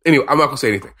 I'm not going to say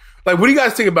anything. Like, what do you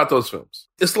guys think about those films?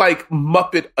 It's like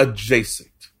Muppet adjacent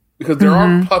because there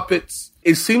are puppets.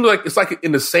 It seems like it's like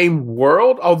in the same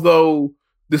world, although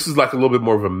this is like a little bit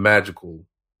more of a magical,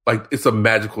 like it's a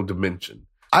magical dimension.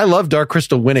 I love Dark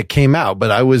Crystal when it came out, but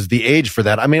I was the age for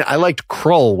that. I mean, I liked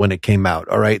Krull when it came out.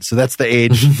 All right. So that's the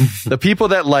age. The people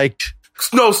that liked.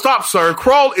 No, stop, sir.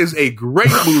 Krull is a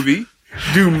great movie.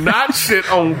 Do not shit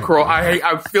on Krull.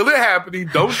 I feel it happening.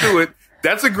 Don't do it.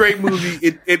 That's a great movie.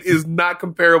 It is not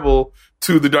comparable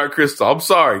to The Dark Crystal. I'm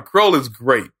sorry. Krull is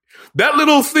great. That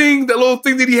little thing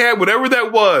that he had, whatever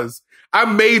that was, I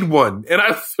made one and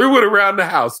I threw it around the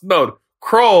house. No,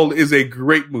 Krull is a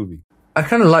great movie.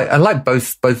 I like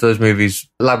both those movies,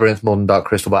 Labyrinth more than Dark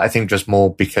Crystal, but I think just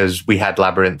more because we had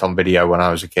Labyrinth on video when I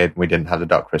was a kid and we didn't have the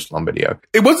Dark Crystal on video.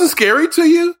 It wasn't scary to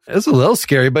you? It was a little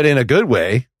scary, but in a good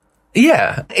way.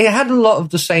 Yeah, it had a lot of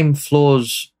the same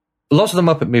flaws. Lots of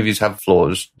the Muppet movies have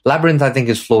flaws. Labyrinth, I think,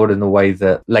 is flawed in the way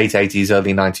that late 80s,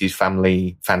 early 90s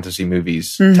family fantasy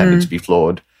movies tended to be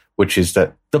flawed, which is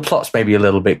that the plot's maybe a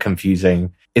little bit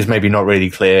confusing, is maybe not really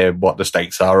clear what the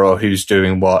stakes are or who's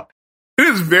doing what. It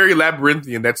is very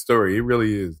labyrinthian, that story. It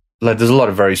really is. Like, there's a lot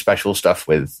of very special stuff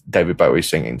with David Bowie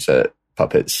singing to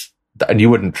puppets, and you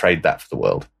wouldn't trade that for the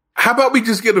world. How about we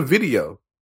just get a video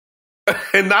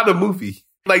and not a movie?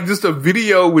 Like just a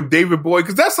video with David Bowie,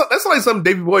 because that's like something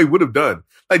David Bowie would have done.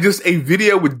 Like just a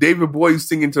video with David Bowie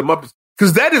singing to the Muppets,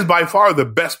 because that is by far the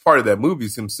best part of that movie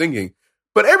is him singing.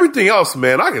 But everything else,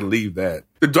 man, I can leave that.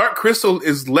 The Dark Crystal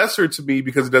is lesser to me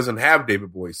because it doesn't have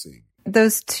David Bowie sing.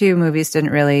 Those 2 movies didn't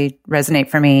really resonate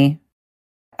for me.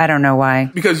 I don't know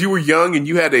why. Because you were young and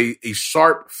you had a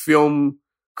sharp film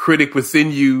critic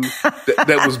within you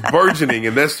that was burgeoning,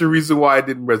 and that's the reason why it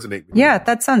didn't resonate with you. Yeah,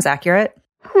 that sounds accurate.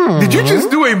 Did you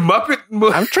just do a Muppet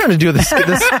movie? I'm trying to do this.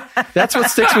 That's what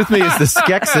sticks with me is the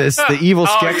Skeksis, the evil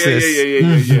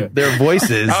Skeksis. Yeah. Their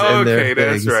voices. And their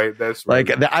that's things. right. That's right.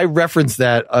 Like I reference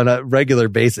that on a regular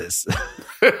basis.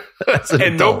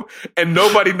 and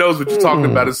nobody knows what you're talking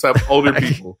about except older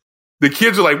people. The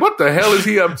kids are like, "What the hell is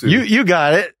he up to?" You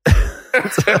got it.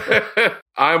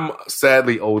 I'm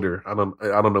sadly older. I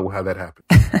don't know how that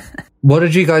happened. What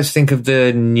did you guys think of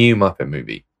the new Muppet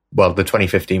movie? Well, the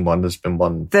 2015 one. There's been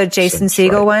one. The Jason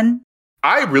Segel one?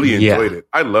 I really enjoyed it.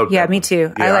 I loved it. Yeah, me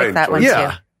too. Yeah, I like that one too.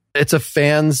 It's a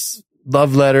fan's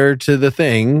love letter to the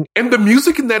thing. And the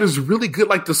music in that is really good.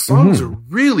 Like the songs are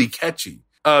really catchy.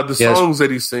 The songs that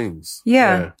he sings.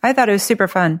 Yeah, I thought it was super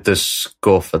fun. The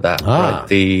score for that. Right?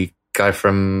 The guy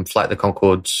from Flight of the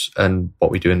Conchords and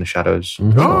What We Do in the Shadows.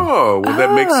 Oh,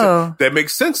 well, that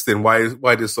makes sense then. Why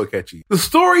it is so catchy? The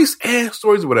stories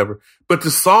or whatever, but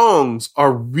the songs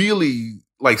are really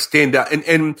like stand out.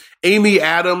 And Amy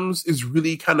Adams is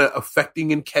really kind of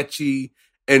affecting and catchy,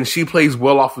 and she plays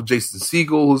well off of Jason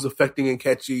Segel, who's affecting and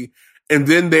catchy. And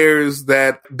then there's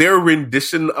their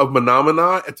rendition of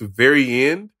Phenomena at the very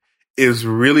end is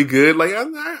really good. Like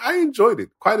I enjoyed it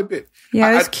quite a bit.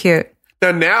 Yeah, it was cute.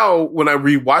 Now, when I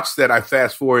rewatch that, I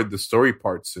fast forward the story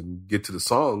parts and get to the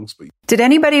songs. But did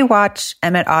anybody watch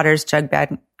Emmett Otter's Jug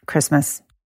Band Christmas?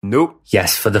 Nope.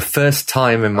 Yes, for the first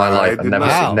time in my life,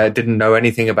 I didn't know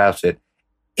anything about it.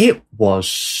 It was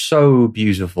so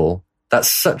beautiful. That's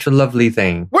such a lovely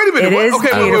thing. Wait a minute. It is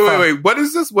beautiful. Wait. What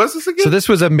is this? What's this again? So this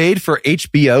was a made for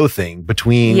HBO thing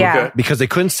between, because they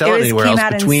couldn't sell it anywhere else. Came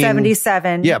out between in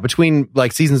 77. Yeah, between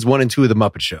like seasons 1 and 2 of The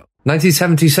Muppet Show.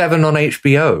 1977 on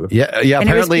HBO. Yeah. And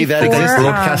Apparently that before, existed.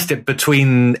 Broadcasted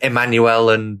between Emmanuel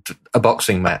and a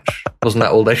boxing match. Wasn't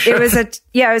that all they showed? It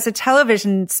was a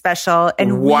television special,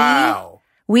 and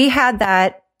we had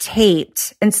that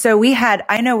taped, and so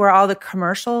I know where all the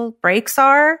commercial breaks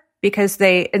are because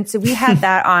so we had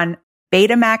that on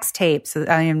Betamax tapes. So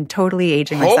I am totally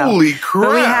aging myself. Holy crap!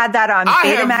 But we had that on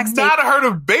Betamax tape. I have not heard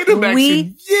of Betamax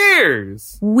in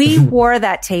years. We wore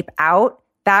that tape out.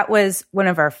 That was one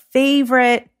of our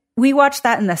favorite. We watched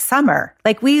that in the summer.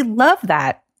 Like, we love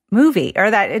that movie, or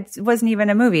that it wasn't even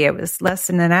a movie. It was less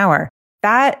than an hour.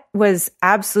 That was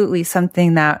absolutely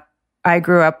something that I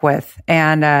grew up with,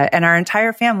 and our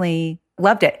entire family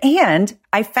loved it. And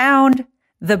I found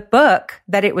the book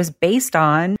that it was based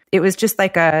on. It was just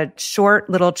like a short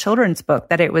little children's book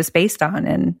that it was based on,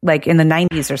 and like in the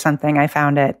 90s or something. I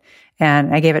found it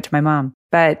and I gave it to my mom.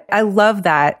 But I love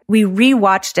that. We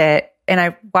rewatched it, and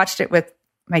I watched it with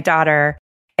my daughter,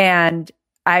 and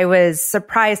I was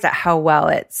surprised at how well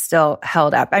it still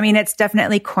held up. I mean, it's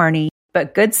definitely corny,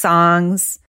 but good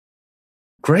songs.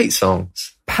 Great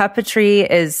songs. Puppetry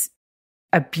is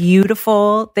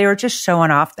they were just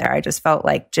showing off there. I just felt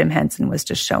like Jim Henson was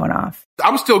just showing off.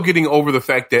 I'm still getting over the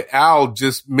fact that Al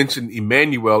just mentioned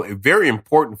Emmanuel, a very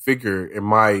important figure in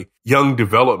my young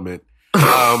development.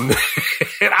 And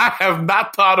I have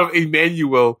not thought of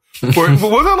Emmanuel for, was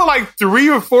it like 3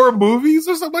 or 4 movies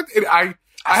or something like that? I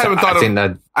haven't thought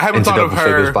of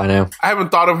her by now. I haven't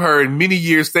thought of her in many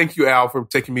years. Thank you, Al, for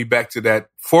taking me back to that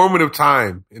formative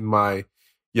time in my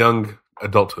young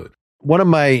adulthood. One of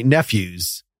my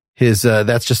nephews,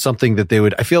 that's just something that they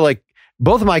would, I feel like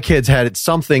both of my kids had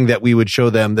something that we would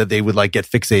show them that they would like get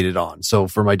fixated on. So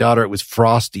for my daughter, it was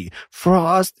Frosty.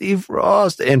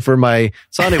 And for my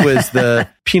son, it was the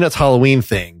Peanuts Halloween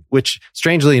thing, which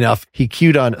strangely enough, he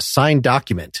cued on signed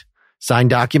document.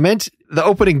 Signed document. The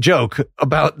opening joke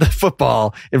about the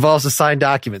football involves a signed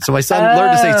document. So my son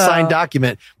learned to say signed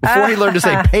document before he learned to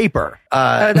say paper.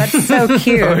 That's so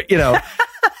cute.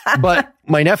 But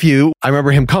my nephew, I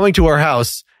remember him coming to our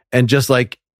house and just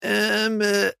like,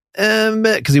 because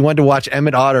he wanted to watch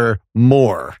Emmett Otter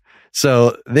more.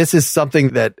 So this is something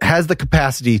that has the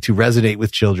capacity to resonate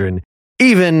with children,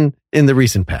 even in the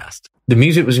recent past. The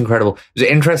music was incredible. It was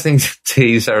interesting to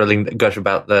hear Sarah Ling gush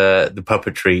about the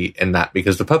puppetry in that,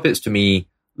 because the puppets to me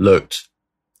looked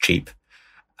cheap.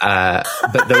 But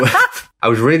I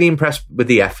was really impressed with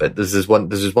the effort. There's this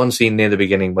one scene near the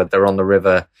beginning where they're on the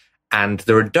river and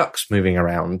there are ducks moving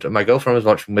around. And my girlfriend was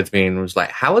watching with me and was like,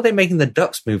 how are they making the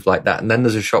ducks move like that? And then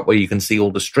there's a shot where you can see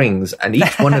all the strings, and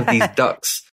each one of these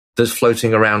ducks that's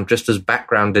floating around just as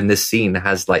background in this scene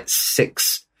has like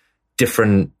 6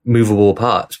 different movable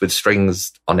parts with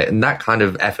strings on it. And that kind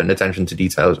of effort and attention to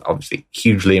detail is obviously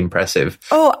hugely impressive.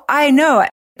 Oh, I know.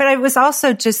 But it was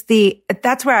also just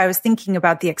that's where I was thinking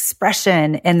about the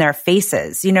expression in their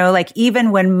faces, like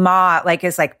even when Ma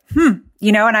is like,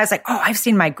 and I was like, oh, I've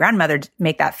seen my grandmother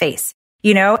make that face,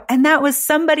 and that was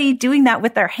somebody doing that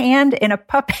with their hand in a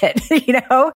puppet,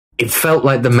 It felt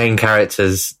like the main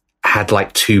characters had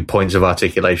like 2 points of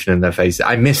articulation in their faces.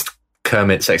 I missed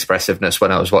Kermit's expressiveness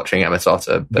when I was watching Emmett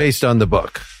Otter. Based on the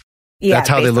book. Yeah, that's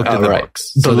how they looked in the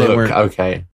books. So they weren't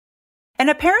okay. And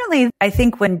apparently, I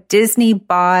think when Disney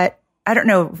bought, I don't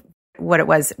know what it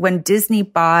was, when Disney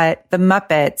bought the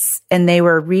Muppets and they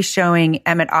were re-showing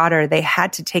Emmett Otter, they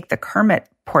had to take the Kermit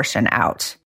portion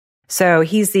out. So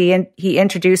he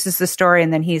introduces the story,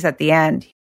 and then he's at the end.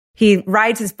 He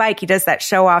rides his bike. He does that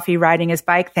show off, he riding his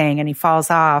bike thing, and he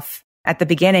falls off at the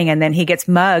beginning, and then he gets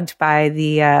mugged by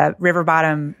the River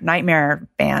Bottom Nightmare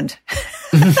Band.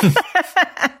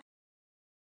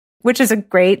 Which is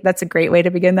that's a great way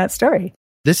to begin that story.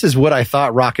 This is what I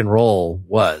thought rock and roll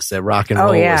was. That rock and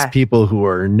roll was people who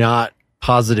are not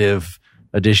positive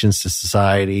additions to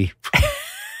society.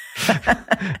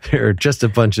 They're just a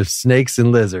bunch of snakes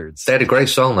and lizards. They had a great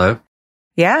song, though.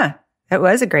 Yeah, it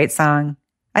was a great song.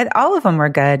 All of them were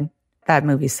good. That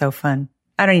movie's so fun.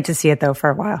 I don't need to see it, though,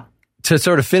 for a while. To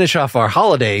sort of finish off our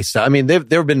holiday stuff, I mean, there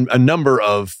have been a number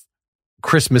of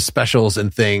Christmas specials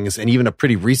and things, and even a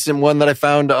pretty recent one that I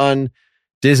found on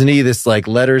Disney, this like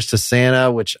Letters to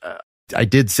Santa, which I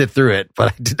did sit through it,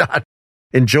 but I did not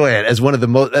enjoy it as one of the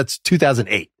most. That's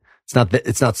 2008. It's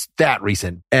not that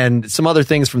recent. And some other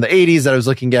things from the 80s that I was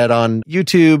looking at on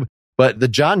YouTube, but the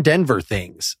John Denver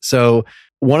things. So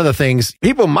one of the things,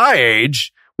 people my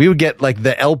age, we would get like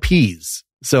the LPs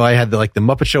So I had the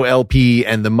Muppet Show LP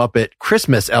and the Muppet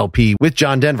Christmas LP with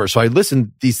John Denver. So I listened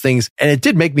to these things, and it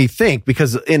did make me think,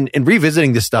 because in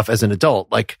revisiting this stuff as an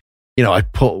adult,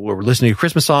 we're listening to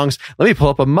Christmas songs. Let me pull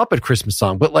up a Muppet Christmas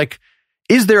song. But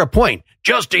is there a point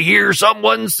just to hear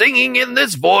someone singing in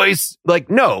this voice?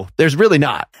 No, there's really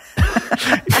not.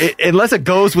 Unless it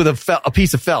goes with a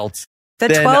piece of felt. The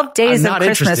 12 Days of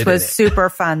Christmas was super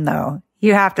fun, though.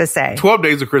 You have to say. 12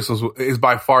 Days of Christmas is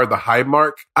by far the high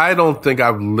mark. I don't think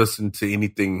I've listened to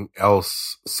anything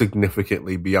else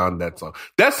significantly beyond that song.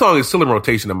 That song is still in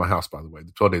rotation in my house, by the way,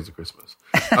 the 12 Days of Christmas.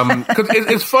 Because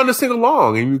it's fun to sing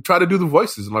along, and you try to do the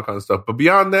voices and all kind of stuff. But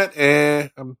beyond that,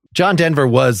 John Denver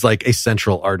was a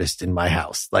central artist in my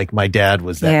house. My dad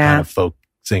was that kind of folk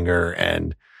singer,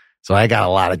 and so I got a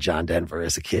lot of John Denver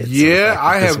as a kid. Yeah,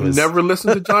 I have never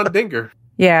listened to John Denver.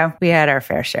 Yeah, we had our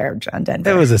fair share of John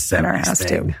Denver. It was a 70s in our house thing.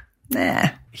 Too. Nah.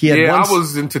 I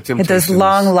was into Temptations. Those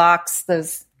long locks,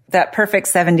 that perfect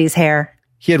 70s hair.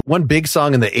 He had one big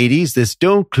song in the 80s, this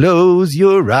 "Don't Close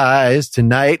Your Eyes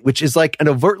Tonight," which is an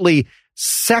overtly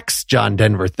sex John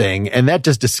Denver thing. And that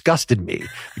just disgusted me,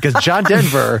 because John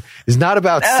Denver is not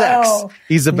about sex.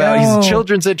 He's a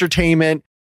children's entertainment.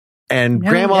 And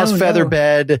grandma's feather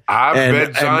bed. I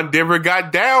bet John Denver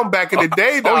got down back in the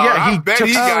day, though. Oh, yeah. I bet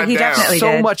he got down.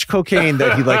 So much cocaine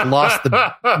that he lost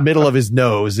the middle of his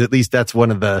nose. At least that's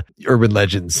one of the urban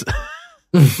legends.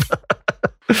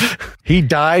 He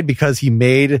died because he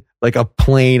made a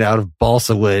plane out of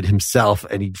balsa wood himself,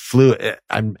 and he flew.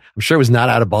 I'm sure it was not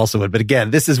out of balsa wood, but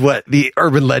again, this is what the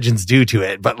urban legends do to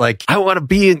it. But I want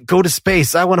to go to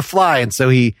space. I want to fly. And so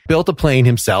he built a plane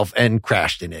himself and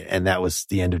crashed in it. And that was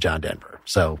the end of John Denver.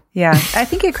 So yeah, I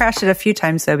think he crashed it a few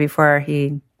times though before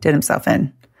he did himself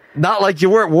in. Not like you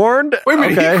weren't warned. Wait a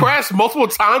minute, he crashed multiple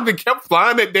times and kept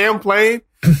flying that damn plane?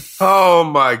 Oh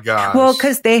my gosh. Well,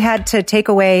 because they had to take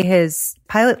away his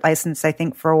pilot license, I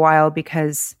think, for a while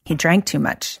because he drank too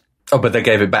much. Oh, but they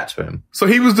gave it back to him. So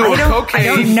he was doing cocaine. I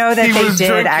don't know that they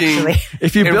did, actually.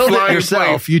 If you build it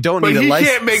yourself, you don't need a license. But he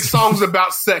can't make songs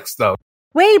about sex, though.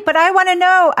 Wait, but I want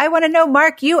to know,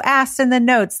 Mark, you asked in the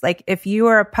notes, if you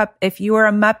were a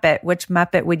Muppet, which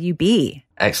Muppet would you be?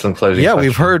 Excellent closing. Yeah, question.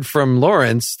 we've heard from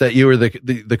Lawrence that you were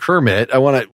the Kermit. I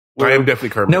am definitely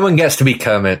Kermit. No one gets to be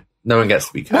Kermit.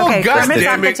 Okay, Kermit's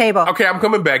off the table. Okay, I'm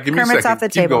coming back. Give me a second. Kermit's off the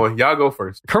table. Keep going. Y'all go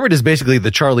first. Kermit is basically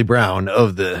the Charlie Brown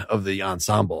of the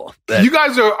ensemble. You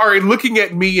guys are looking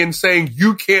at me and saying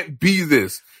you can't be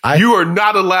this. You are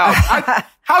not allowed.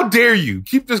 How dare you?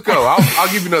 Just go.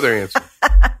 I'll give you another answer.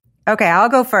 Okay, I'll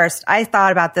go first. I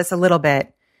thought about this a little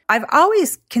bit. I've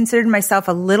always considered myself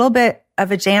a little bit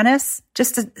of a Janice,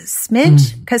 just a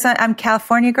smidge, because I'm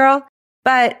California girl.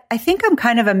 But I think I'm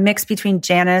kind of a mix between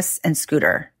Janice and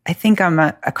Scooter. I think I'm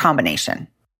a combination.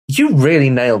 You really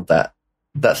nailed that.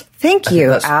 Thank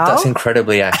you, Al. That's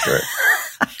incredibly accurate.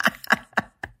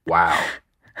 Wow.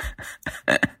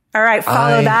 All right,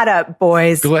 follow that up,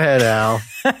 boys. Go ahead, Al.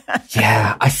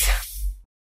 Yeah,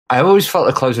 I always felt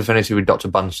a close affinity with Dr.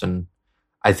 Bunsen.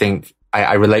 I think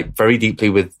I relate very deeply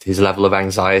with his level of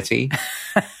anxiety.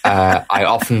 I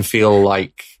often feel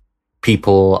like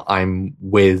people I'm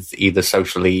with, either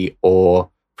socially or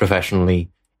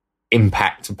professionally,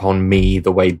 impact upon me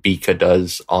the way Beaker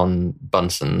does on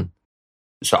Bunsen.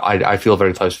 So I feel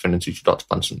very close affinity to Dr.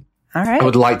 Bunsen. All right. I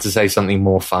would like to say something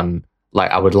more fun.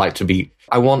 I want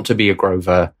to be a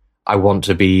Grover. I want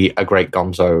to be a great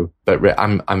Gonzo, but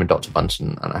I'm a Dr.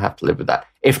 Bunsen, and I have to live with that.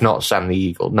 If not Sam the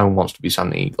Eagle. No one wants to be Sam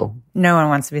the Eagle. No one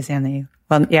wants to be Sam the Eagle.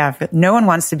 Well, yeah, no one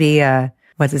wants to be,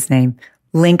 what's his name?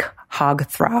 Link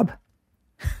Hogthrob.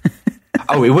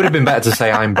 Oh, it would have been better to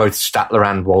say I'm both Statler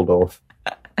and Waldorf.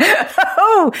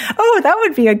 Oh, that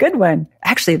would be a good one.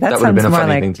 Actually, that would have been a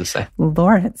funny like thing to say.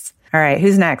 Lawrence. All right,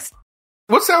 who's next?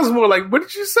 What sounds more like? What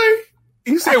did you say?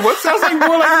 You said what sounds like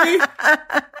more like me?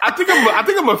 I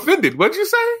think I'm offended. What'd you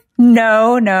say?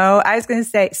 No. I was going to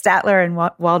say Statler and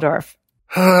Waldorf.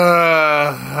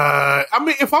 I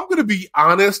mean, if I'm going to be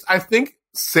honest, I think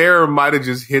Sarah might have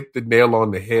just hit the nail on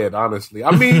the head. Honestly,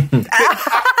 I mean,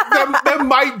 that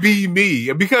might be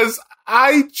me, because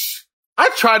I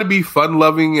try to be fun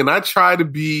loving and I try to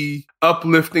be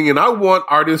uplifting, and I want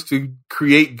artists to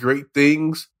create great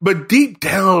things, but deep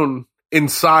down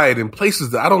inside, in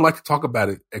places that I don't like to talk about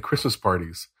it at Christmas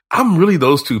parties, I'm really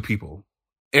those two people.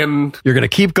 And you're going to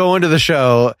keep going to the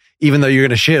show, even though you're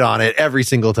going to shit on it every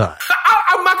single time.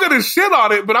 I'm not going to shit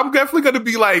on it, but I'm definitely going to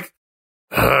be like,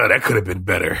 that could have been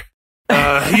better.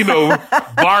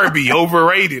 Barbie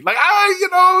overrated. Like,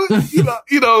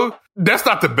 that's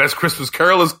not the best Christmas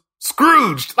Carol. Is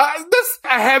Scrooged. I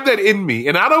have that in me,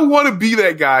 and I don't want to be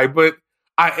that guy, but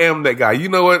I am that guy. You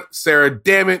know what, Sarah?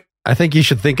 Damn it. I think you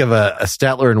should think of a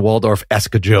Statler and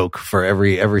Waldorf-esque joke for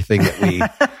everything that we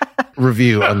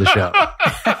review on the show.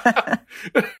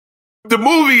 The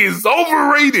movie is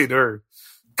overrated, or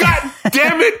God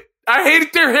damn it, I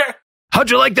hated their hair. How'd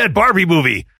you like that Barbie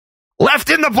movie? Left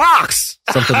in the box.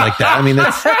 Something like that. I mean,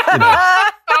 that's,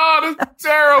 Oh, that's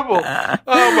terrible.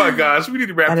 Oh my gosh, we need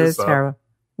to wrap That this is up. terrible.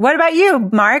 What about you,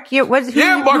 Mark? Mark, Who you're are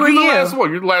the you? last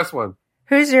one. You're the last one.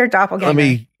 Who's your doppelganger? Let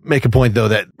me make a point, though,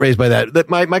 that raised by that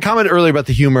my comment earlier about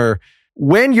the humor,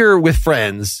 when you're with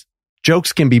friends,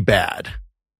 jokes can be bad.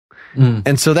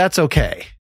 And so that's okay.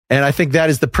 And I think that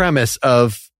is the premise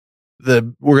of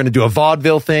we're going to do a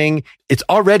vaudeville thing. It's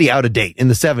already out of date in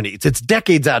the 70s. It's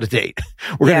decades out of date.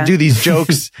 We're going to do these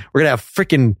jokes. We're going to have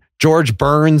freaking George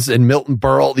Burns and Milton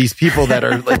Berle, these people that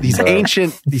are like these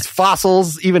ancient, these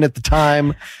fossils, even at the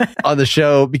time on the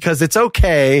show, because it's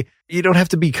okay. You don't have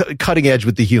to be cutting edge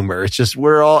with the humor. It's just,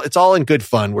 it's all in good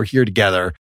fun. We're here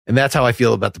together. And that's how I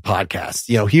feel about the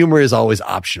podcast. Humor is always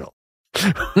optional.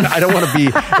 I don't want to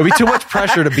it'd be too much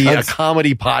pressure to be a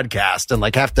comedy podcast and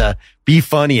like have to be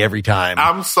funny every time.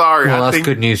 I'm sorry. Well, I that's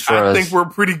good news for us. I think we're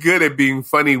pretty good at being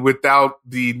funny without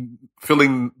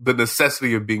feeling the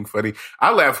necessity of being funny.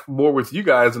 I laugh more with you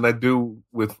guys than I do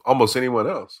with almost anyone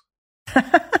else.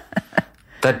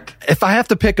 If I have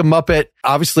to pick a Muppet,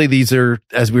 obviously these are,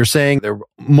 as we were saying, they're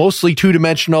mostly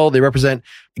two-dimensional. They represent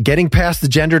getting past the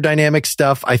gender dynamic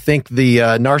stuff. I think the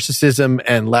narcissism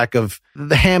and lack of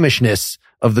the hamishness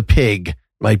of the pig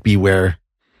might be where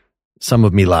some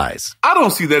of me lies. I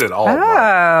don't see that at all.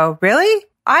 Oh, really?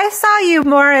 I saw you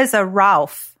more as a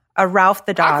Ralph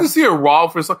the dog. I can see a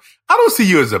Rolf or something. I don't see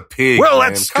you as a pig. Well, man.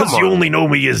 that's because you only know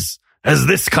me as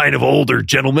this kind of older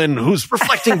gentleman who's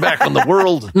reflecting back on the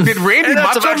world. Did Randy And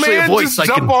that's Macho actually a Man voice just I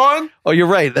jump can- on? Oh, you're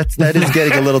right. That is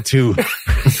getting a little too...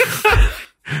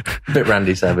 Bit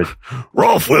Randy Savage.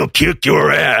 Rolf will kick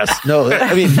your ass. No,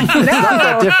 I mean, it's not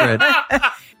that different.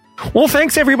 Well,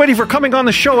 thanks everybody for coming on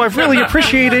the show. I've really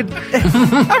appreciated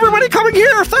everybody coming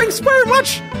here. Thanks very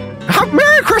much.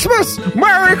 Merry Christmas.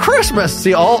 Merry Christmas.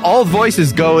 See, all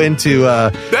voices go into...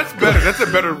 That's better. That's a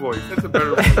better voice. That's a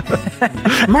better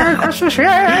voice. Merry Christmas,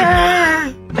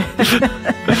 yeah.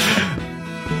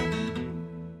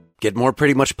 Get more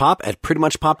Pretty Much Pop at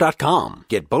prettymuchpop.com.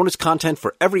 Get bonus content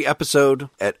for every episode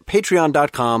at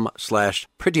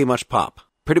patreon.com/prettymuchpop.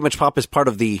 Pretty Much Pop is part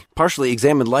of the Partially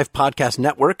Examined Life Podcast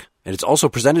Network, and it's also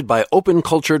presented by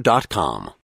openculture.com.